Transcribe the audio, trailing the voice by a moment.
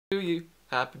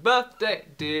Happy birthday,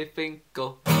 dear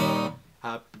Finkel.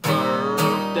 Happy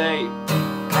birthday.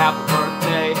 Happy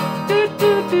birthday. Do,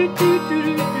 do, do, do, do,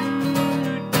 do,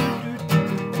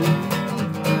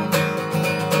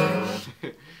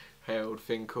 do. Hey, old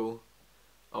Finkel.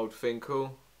 Old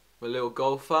Finkel. My little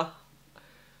golfer.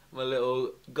 My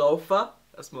little golfer.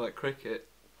 That's more like cricket.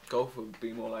 Golfer would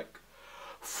be more like.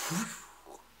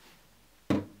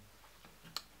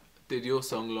 Did your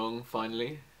song long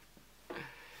finally?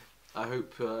 I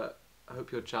hope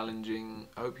you're challenging.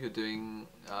 I hope you're doing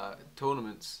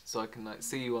tournaments so I can like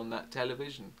see you on that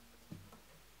television.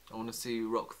 I want to see you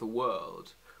rock the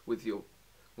world with your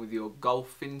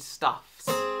golfing stuffs,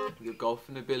 with your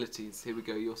golfing abilities. Here we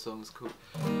go. Your song's called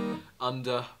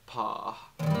Under Par,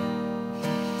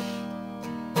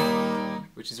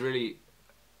 which is really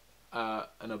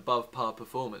an above par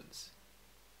performance.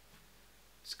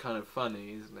 It's kind of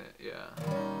funny, isn't it? Yeah.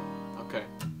 Okay.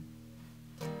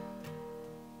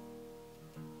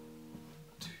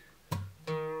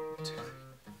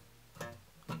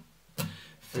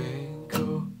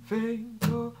 Finkel,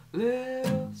 Finkel,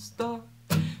 little star,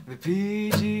 the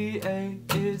PGA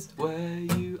is where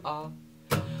you are.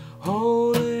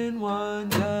 Hole in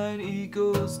one and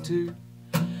eagles too.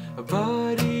 A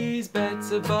birdie's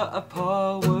better, but a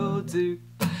par will do.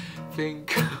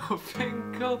 Finkel,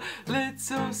 Finkel,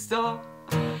 little star,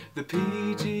 the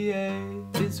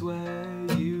PGA is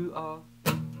where you are.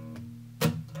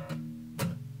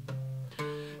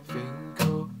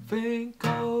 Finkel,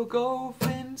 Finkel,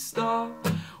 golfing star,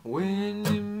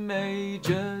 winning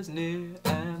majors near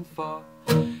and far.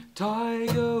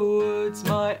 Tiger Woods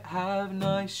might have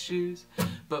nice shoes,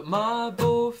 but my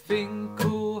boy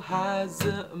Finkel has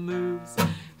the moves.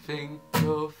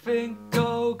 Finkel,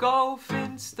 Finkel,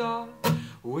 golfing star,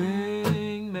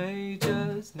 winning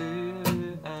majors near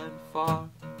and far.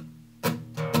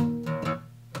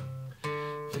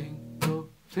 Finkel,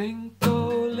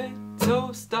 Finkel,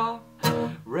 little star,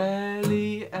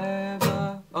 rarely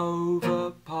ever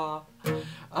over par.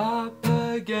 Up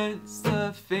against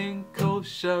the Finkel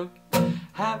show,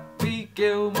 Happy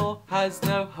Gilmore has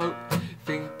no hope.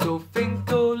 Finkel,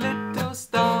 Finkel, little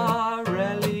star,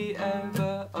 rarely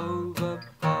ever over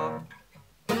par.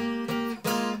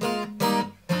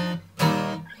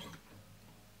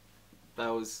 That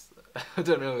was, I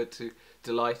don't know whether to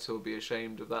delight or be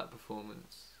ashamed of that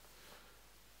performance.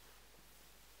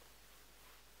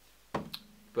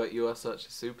 But you are such a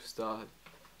superstar.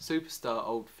 Superstar,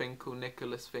 old Finkel,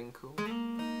 Nicholas Finkel.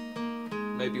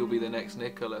 Maybe you'll be the next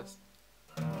Nicholas.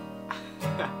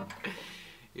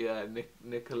 Yeah,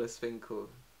 Nicholas Finkel.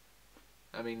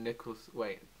 I mean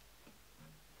wait.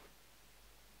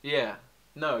 Yeah,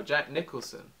 no, Jack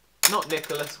Nicholson. Not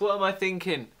Nicholas, what am I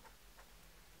thinking?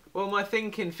 What am I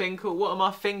thinking, Finkel? What am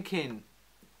I thinking?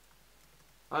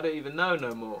 I don't even know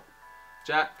no more.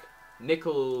 Jack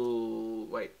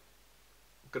wait.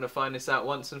 Gonna find this out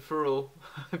once and for all.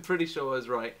 I'm pretty sure I was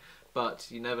right, but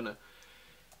you never know.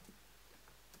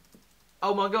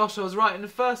 Oh my gosh, I was right in the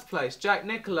first place. Jack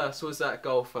Nicklaus was that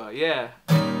golfer, yeah.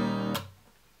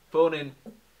 Born in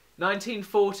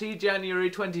 1940,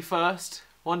 January 21st.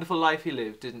 Wonderful life he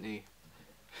lived, didn't he?